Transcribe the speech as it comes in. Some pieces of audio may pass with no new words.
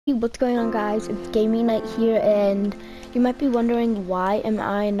What's going on, guys? It's gaming night here, and you might be wondering why am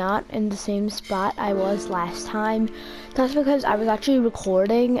I not in the same spot I was last time. That's because I was actually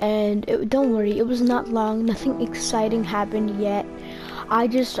recording, and don't worry, it was not long. Nothing exciting happened yet. I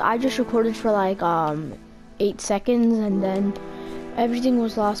just recorded for like 8 seconds, and then everything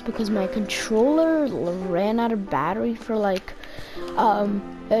was lost because my controller ran out of battery for like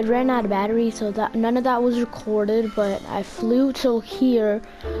it ran out of battery, so that none of that was recorded. But I flew till here,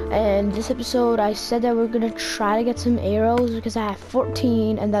 and this episode I said that we're gonna try to get some arrows because I have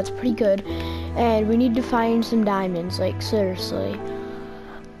 14, and that's pretty good, and we need to find some diamonds, like seriously.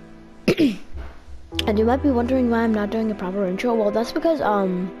 And you might be wondering why I'm not doing a proper intro. Well, that's because I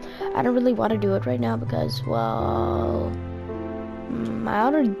don't really want to do it right now because, well, I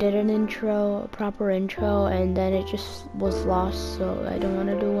already did a proper intro, and then it just was lost, so I don't want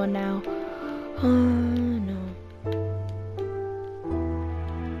to do one now. No.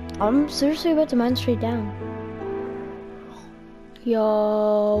 I'm seriously about to mine straight down.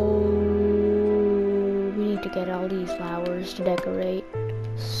 Yo, we need to get all these flowers to decorate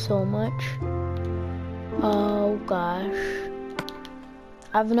so much. Oh gosh,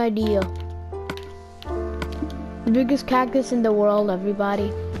 I have an idea. The biggest cactus in the world,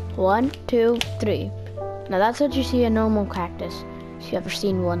 everybody. 1, 2, 3. Now that's what you see a normal cactus. If you ever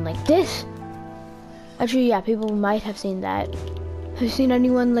seen one like this? Actually, yeah, people might have seen that. Have you seen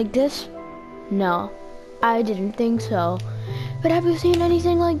anyone like this? No, I didn't think so. But have you seen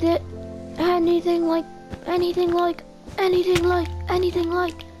anything like that? Anything like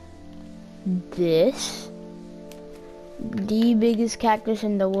this? The biggest cactus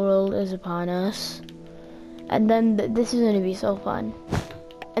in the world is upon us. And then this is gonna be so fun.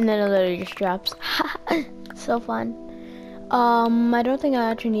 And then it literally just drops. So fun. I don't think I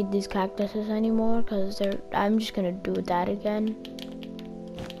actually need these cactuses anymore because I'm just gonna do that again.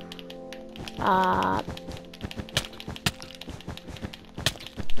 I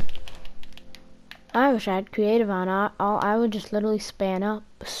wish I had creative on. I would just literally spam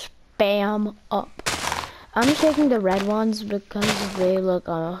up. I'm just taking the red ones because they look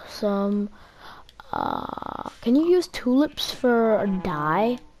awesome. Can you use tulips for a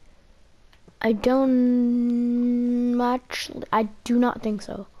dye? I do not think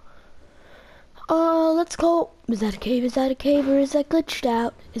so. Let's go. Is that a cave? Is that a cave, or is that glitched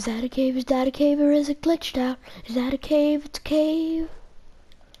out? Is that a cave? Is that a cave, or is it glitched out? Is that a cave? It's a cave.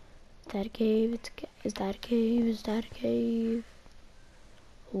 Is that a cave? It's a cave. Is that a cave? Is that a cave?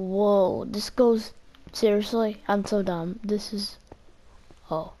 Whoa, this goes, seriously, I'm so dumb. This is,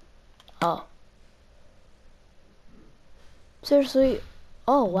 oh. Seriously,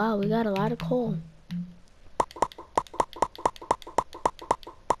 oh wow, we got a lot of coal.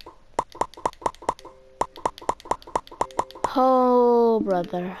 Oh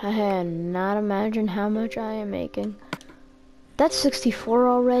brother, I had not imagined how much I am making. That's 64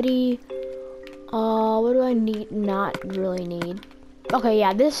 already. What do I need? Not really need. Okay,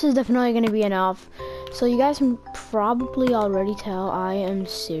 yeah, this is definitely gonna be enough. So you guys can probably already tell I am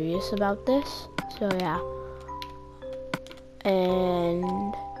serious about this. So yeah. And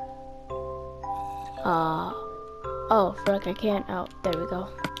oh frick, I can't. Oh, there we go.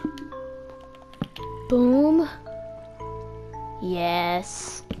 Boom.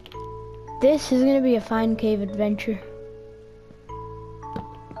 Yes, this is gonna be a fine cave adventure.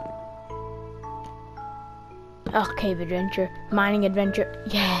 Oh, cave adventure, mining adventure.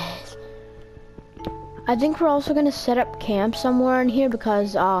 Yes. I think we're also gonna set up camp somewhere in here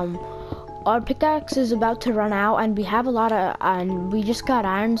because our pickaxe is about to run out, and we have a lot of, and we just got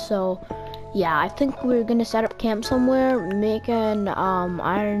iron, so yeah, I think we're gonna set up camp somewhere, make an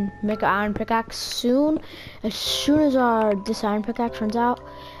iron pickaxe soon as this iron pickaxe runs out.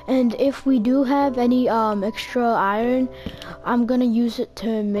 And if we do have any extra iron, I'm gonna use it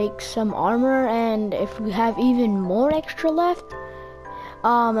to make some armor, and if we have even more extra left,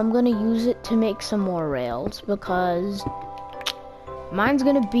 I'm gonna use it to make some more rails, because mine's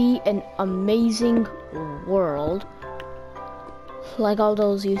gonna be an amazing world. Like all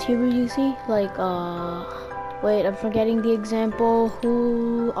those YouTubers you see, like, wait, I'm forgetting the example.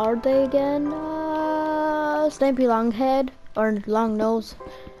 Who are they again? Snappy Longhead, or Long Nose.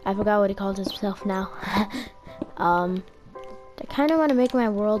 I forgot what he calls himself now. I kind of want to make my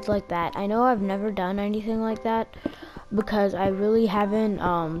world like that. I know I've never done anything like that, because I really haven't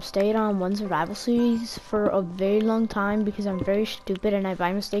stayed on one survival series for a very long time, because I'm very stupid and I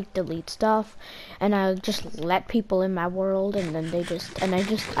by mistake delete stuff, and I just let people in my world, and then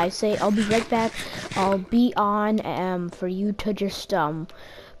I say I'll be right back, I'll be on for you to just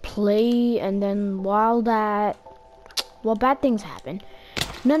play, and then while bad things happen.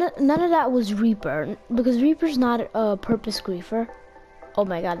 None of that was Reaper, because Reaper's not a purpose griefer. Oh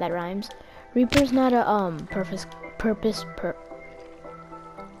my god, that rhymes. Reaper's not a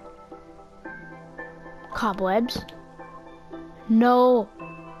cobwebs. No.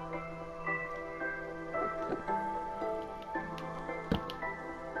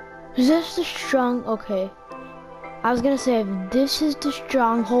 Is this the strong? Okay. I was gonna say, if this is the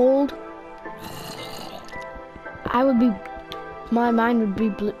stronghold, I would be, my mind would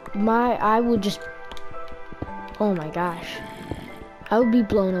be, I would just, oh my gosh. I would be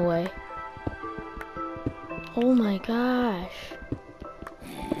blown away. Oh my gosh.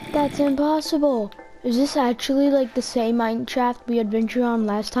 That's impossible. Is this actually like the same Minecraft we adventured on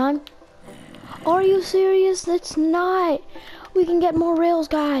last time? Are you serious? That's not. We can get more rails,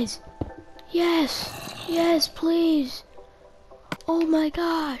 guys. Yes. Yes, please. Oh my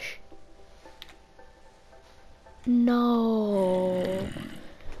gosh. No.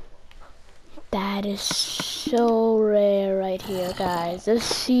 That is so rare right here, guys. This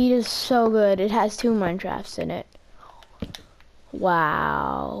seed is so good. It has 2 Minecrafts in it.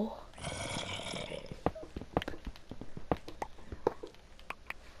 Wow.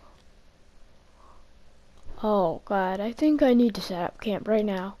 Oh god, I think I need to set up camp right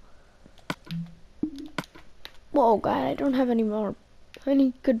now. Whoa, god, I don't have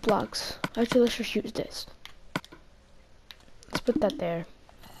any good blocks. Actually, let's just use this. Let's put that there.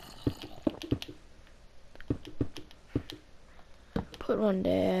 Put one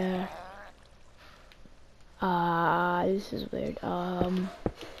there. This is weird.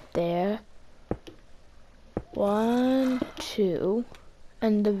 There. 1, 2.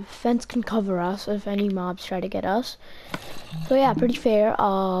 And the fence can cover us if any mobs try to get us. So yeah, pretty fair.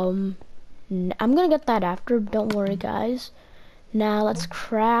 I'm gonna get that after, don't worry guys. Now let's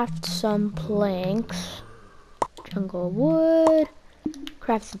craft some planks. Jungle wood.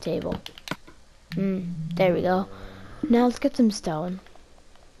 Craft the table. There we go. Now let's get some stone.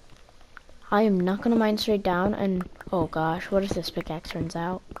 I am not gonna mine straight down and, oh gosh, what if this pickaxe turns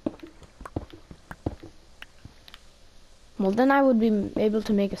out? Well, then I would be able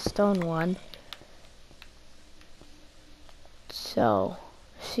to make a stone one. So,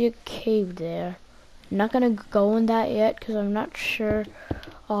 see a cave there. I'm not gonna go in that yet because I'm not sure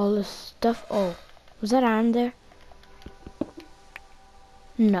all this stuff. Oh, was that iron there?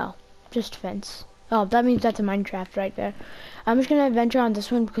 No, just fence. Oh, that means that's a Minecraft right there. I'm just gonna adventure on this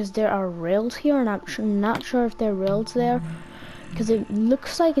one because there are rails here, and I'm not sure if there are rails there. Because it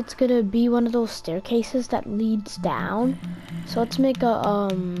looks like it's gonna be one of those staircases that leads down. So let's make a,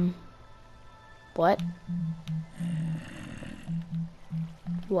 what?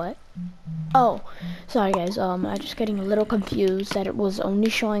 What? Oh, sorry guys, I'm just getting a little confused that it was only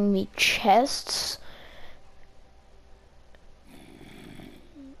showing me chests.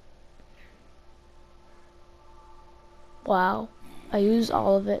 Wow, I used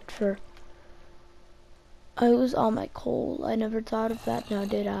all of it for... I used all my coal. I never thought of that now,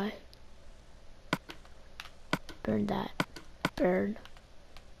 did I? Burn that. Burn.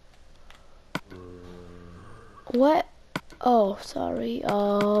 What? Oh, sorry.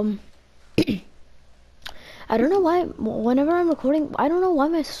 I don't know why, whenever I'm recording, I don't know why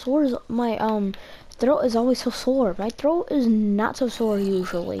my throat is always so sore. My throat is not so sore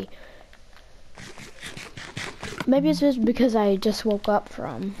usually. Maybe it's just because I just woke up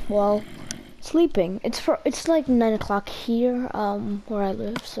from, well, sleeping. It's like 9 o'clock here, where I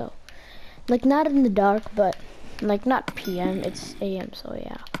live, so like not in the dark, but like not PM, it's AM, so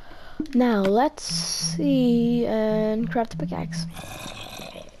yeah. Now let's see and craft the pickaxe.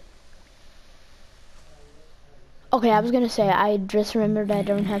 Okay, I was gonna say I just remembered I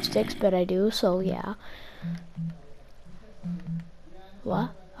don't have sticks, but I do, so yeah.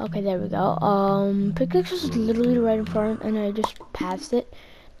 What? Okay, there we go. Pickaxe is literally right in front, and I just passed it.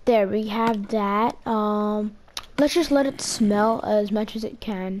 There, we have that. Let's just let it smell as much as it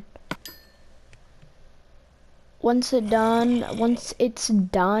can. Once it's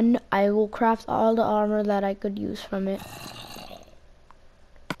done, I will craft all the armor that I could use from it.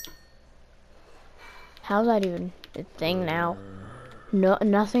 How's that even a thing now? No,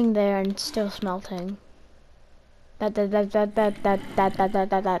 nothing there, and it's still smelting. That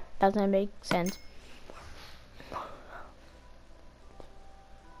doesn't make sense.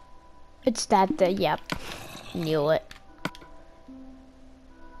 It's that, yep, knew it.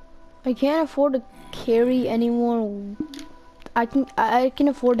 I can't afford to carry any more. I can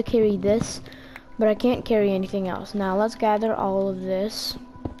afford to carry this, but I can't carry anything else. Now let's gather all of this.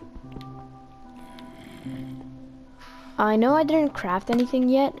 I know I didn't craft anything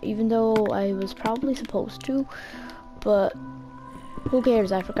yet, even though I was probably supposed to, but Who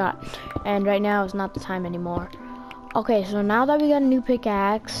cares? I forgot. And right now is not the time anymore. Okay, so now that we got a new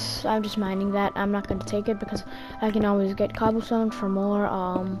pickaxe, I'm just mining that. I'm not gonna take it because I can always get cobblestone for more.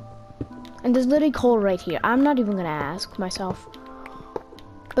 And there's literally coal right here. I'm not even gonna ask myself.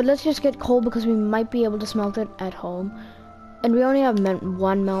 But let's just get coal because we might be able to smelt it at home. And we only have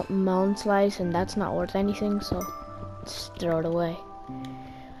one melon slice, and that's not worth anything, so just throw it away.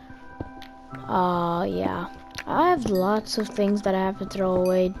 Yeah. I have lots of things that I have to throw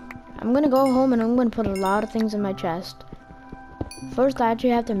away. I'm gonna go home and I'm gonna put a lot of things in my chest. First, I actually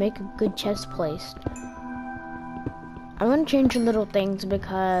have to make a good chest place. I'm gonna change the little things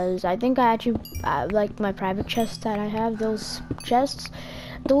because I think I actually like my private chests that I have. Those chests,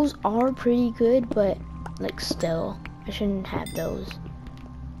 those are pretty good, but like still, I shouldn't have those.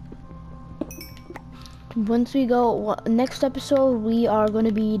 Once we go, next episode, we are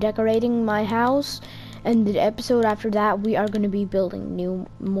gonna be decorating my house. And the episode after that, we are going to be building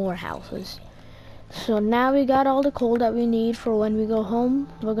more houses. So now we got all the coal that we need for when we go home.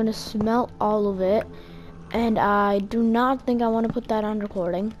 We're going to smelt all of it. And I do not think I want to put that on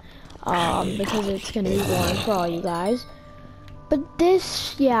recording. Because it's going to be boring for all you guys. But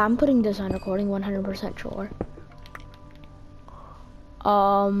this, yeah, I'm putting this on recording, 100% sure.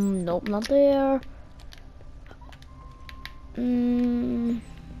 Nope, not there.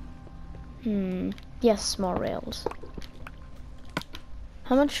 Yes, more rails.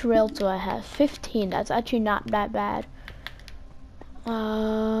 How much rails do I have? 15. That's actually not that bad.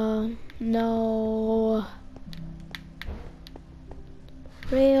 No.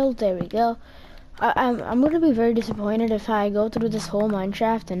 Rails, there we go. I'm gonna be very disappointed if I go through this whole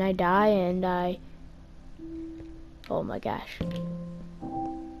mineshaft and I die and oh my gosh.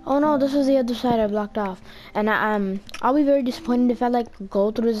 Oh no, this is the other side I blocked off. And I'll be very disappointed if I like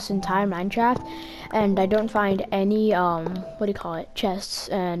go through this entire mineshaft and I don't find any what do you call it, chests,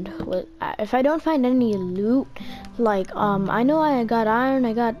 and if I don't find any loot, like I know I got iron,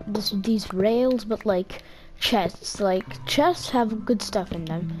 I got these rails, but like chests have good stuff in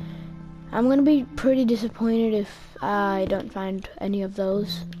them. I'm gonna be pretty disappointed if I don't find any of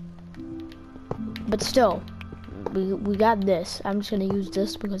those. But still, we got this. I'm just gonna use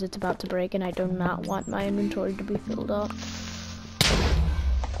this because it's about to break and I do not want my inventory to be filled up.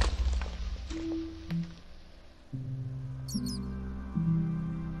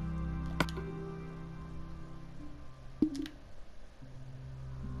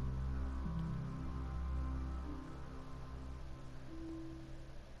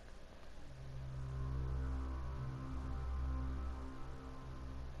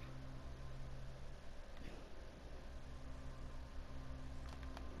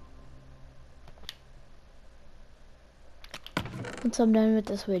 Once I'm done with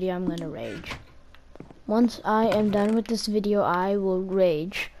this video, I'm gonna rage. Once I am done with this video, I will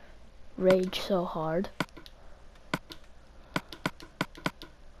rage. Rage so hard.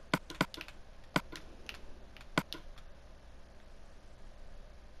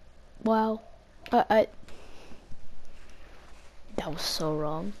 Wow. That was so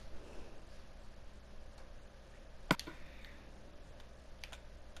wrong.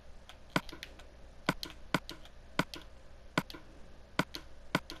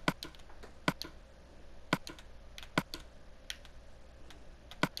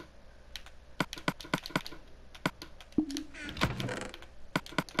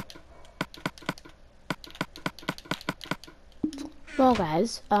 Well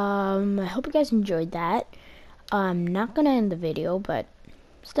guys, I hope you guys enjoyed that. I'm not gonna end the video, but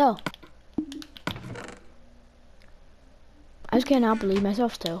still. I just cannot believe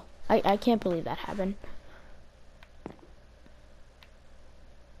myself still. I can't believe that happened.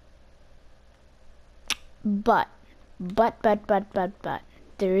 But,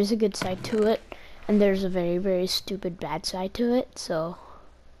 there is a good side to it, and there's a very, very stupid bad side to it, so,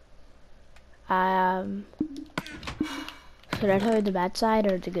 should I tell you the bad side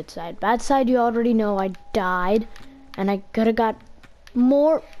or the good side? Bad side, you already know I died, and I could've got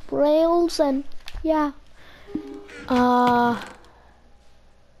more rails, and yeah.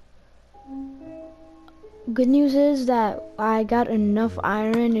 Good news is that I got enough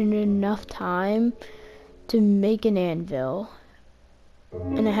iron in enough time to make an anvil.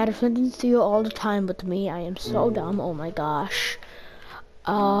 And I had a flint and steel all the time with me. I am so dumb, oh my gosh.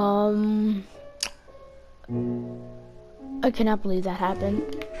 I cannot believe that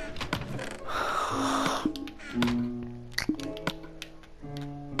happened.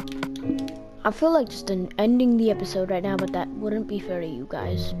 I feel like just ending the episode right now, but that wouldn't be fair to you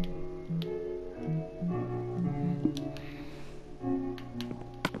guys.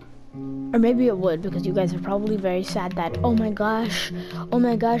 Or maybe it would, because you guys are probably very sad that, oh my gosh,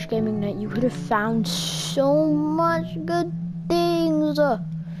 gaming night, you could have found so much good things,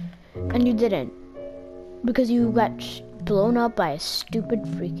 and you didn't, because you got blown up by a stupid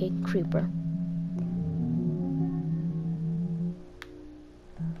freaking creeper.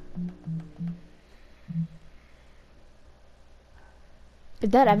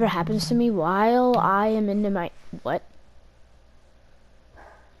 If that ever happens to me while I am into my, what?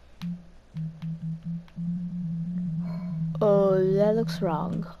 Oh, that looks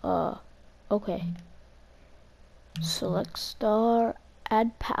wrong. Okay. Select star,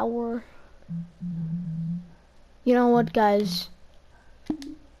 add power. You know what, guys?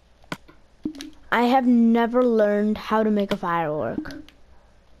 I have never learned how to make a firework.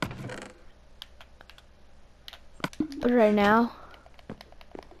 But right now,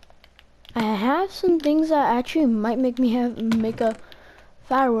 I have some things that actually might make me make a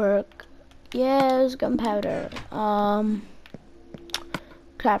firework. Yes, gunpowder.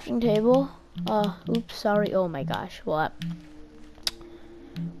 Crafting table. Oops, sorry. Oh my gosh, what?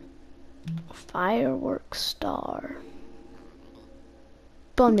 Firework star.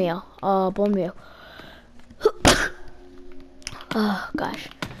 Bone meal. Bone meal. Oh gosh.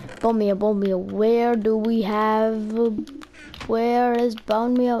 Bone meal. Where do we have? Where is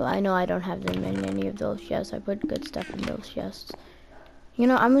bone meal? I know I don't have them in any of those chests. I put good stuff in those chests. You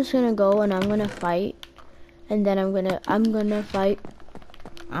know, I'm just gonna go and I'm gonna fight, and then I'm gonna fight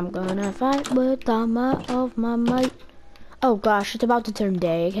with all of my might. Oh gosh, it's about to turn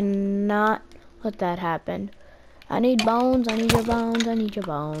day. I cannot let that happen. I need bones. I need your bones. I need your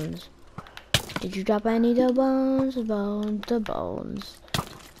bones. Did you drop any of the bones? The bones.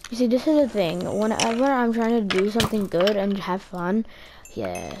 You see, this is the thing. Whenever I'm trying to do something good and have fun,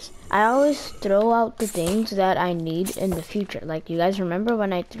 yes, I always throw out the things that I need in the future. Like, you guys remember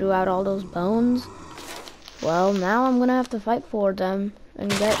when I threw out all those bones? Well, now I'm gonna have to fight for them and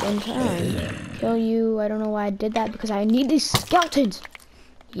get in time. Kill you. I don't know why I did that, because I need these skeletons.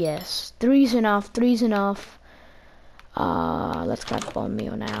 Yes, three's enough. Let's grab bone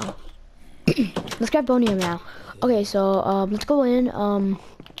meal now. Let's grab bone meal now. Okay, so let's go in.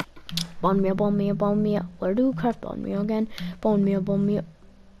 Bone meal. Where do we craft bone meal again? Bone meal.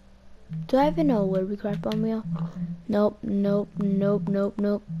 Do I even know where we craft bone meal? Nope. No.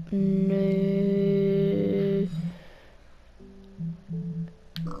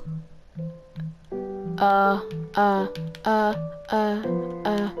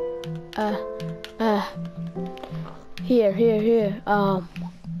 Here.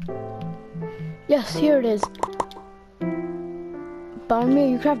 Yes, here it is. Bone meal,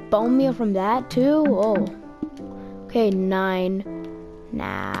 you craft bone meal from that too? Oh. Okay, 9.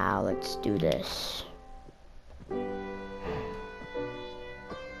 Now, let's do this.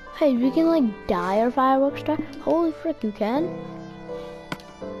 Hey, we can like dye our fireworks star? Holy frick, you can?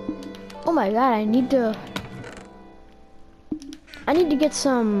 Oh my god, I need to get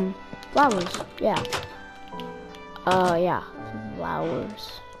some flowers. Yeah. Yeah.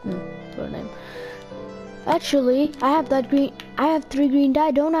 Flowers. Good name. Actually, I have 3 green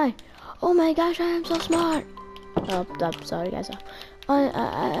dye, don't I? Oh my gosh, I am so smart. Oh, sorry guys.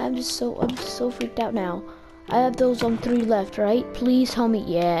 I'm just so freaked out now. I have those 3 left, right? Please tell me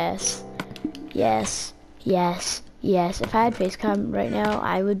yes. Yes. If I had face cam right now,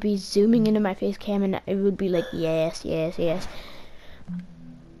 I would be zooming into my face cam and it would be like yes.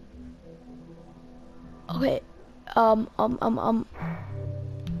 Okay.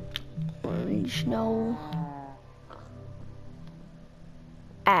 Orange, no.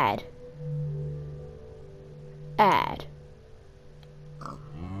 Add.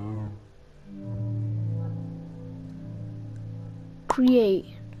 Create.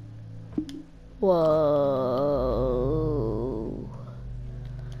 Whoa.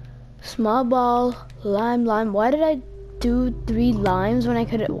 Small ball, lime. Why did I do 3 limes when I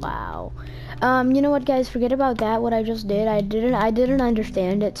could? Wow. You know what, guys? Forget about that. What I just did, I didn't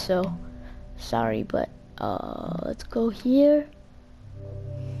understand it. So sorry, but let's go here.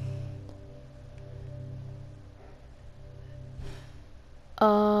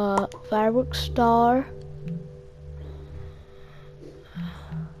 Fireworks star.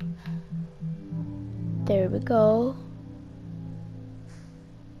 There we go.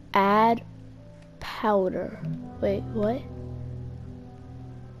 Add powder. Wait, what?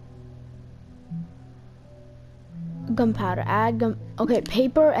 Gunpowder. Add okay,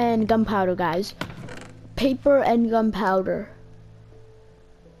 paper and gunpowder, guys. Paper and gunpowder.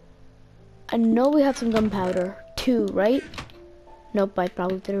 I know we have some gunpowder. 2, right? Nope, I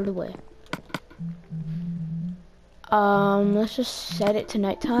probably threw it away. Let's just set it to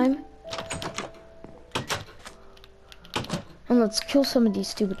nighttime. let's kill some of these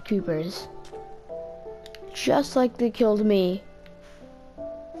stupid creepers. Just like they killed me.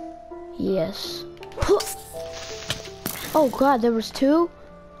 Yes. Oh god, there was two?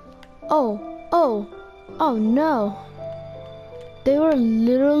 Oh no. They were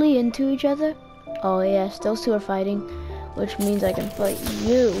literally into each other? Oh yes, those two are fighting, which means I can fight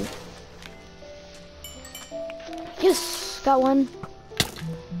you. Yes, got one.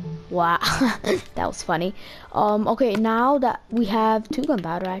 Wow, that was funny. Okay, now that we have 2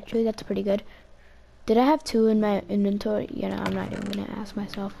 gunpowder, actually, that's pretty good. Did I have 2 in my inventory? You know, I'm not even gonna ask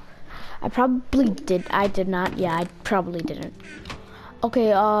myself. I probably did. I did not. Yeah, I probably didn't. Okay,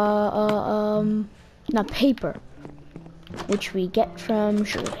 now paper, which we get from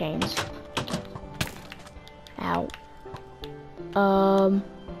sugar canes. Ow.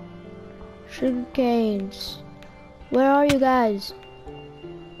 Sugar canes. Where are you guys?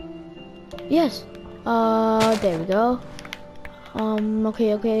 Yes. There we go.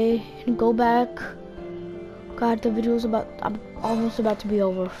 Okay. Go back. God, the video's I'm almost about to be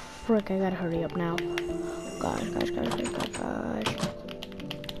over. Frick, I gotta hurry up now. Gosh.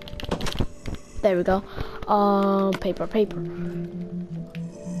 There we go. Paper.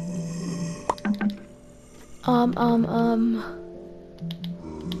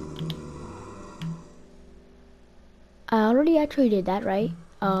 I already actually did that, right?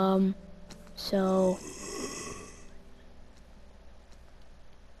 So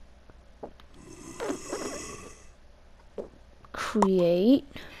create.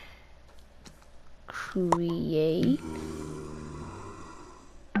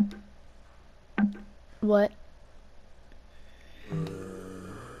 What?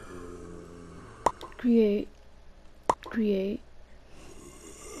 Create.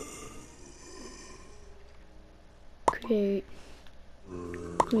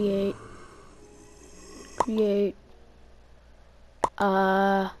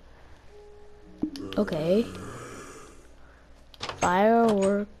 Okay.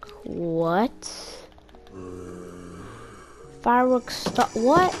 Firework, what? Fireworks stop,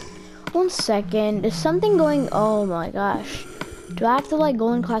 what? 1 second, is something going, oh my gosh. Do I have to like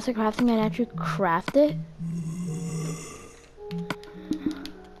go in classic crafting and actually craft it?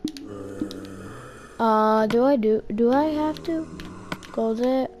 Do I have to go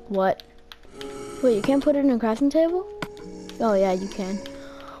there? What? Wait, you can't put it in a crafting table? Oh yeah, you can.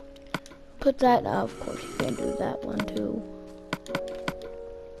 Put that, of course you can do that one too.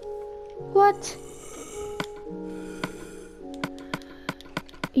 What?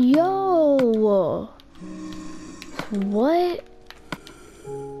 Yo! What?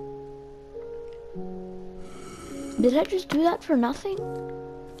 Did I just do that for nothing?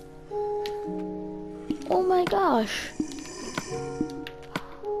 Oh my gosh.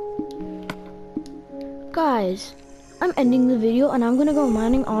 Guys, I'm ending the video and I'm gonna go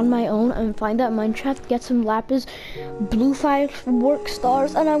mining on my own and find that mineshaft, get some lapis, blue firework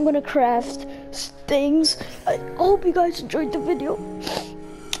stars, and I'm gonna craft things. I hope you guys enjoyed the video.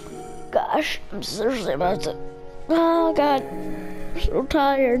 Gosh, I'm seriously about to. Oh god, I'm so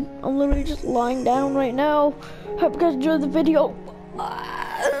tired. I'm literally just lying down right now. Hope you guys enjoyed the video.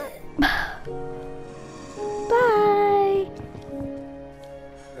 Bye.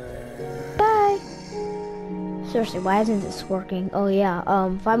 Bye. Seriously, why isn't this working? Oh yeah,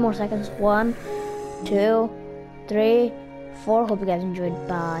 5 more seconds. 1, 2, 3, 4. Hope you guys enjoyed.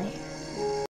 Bye.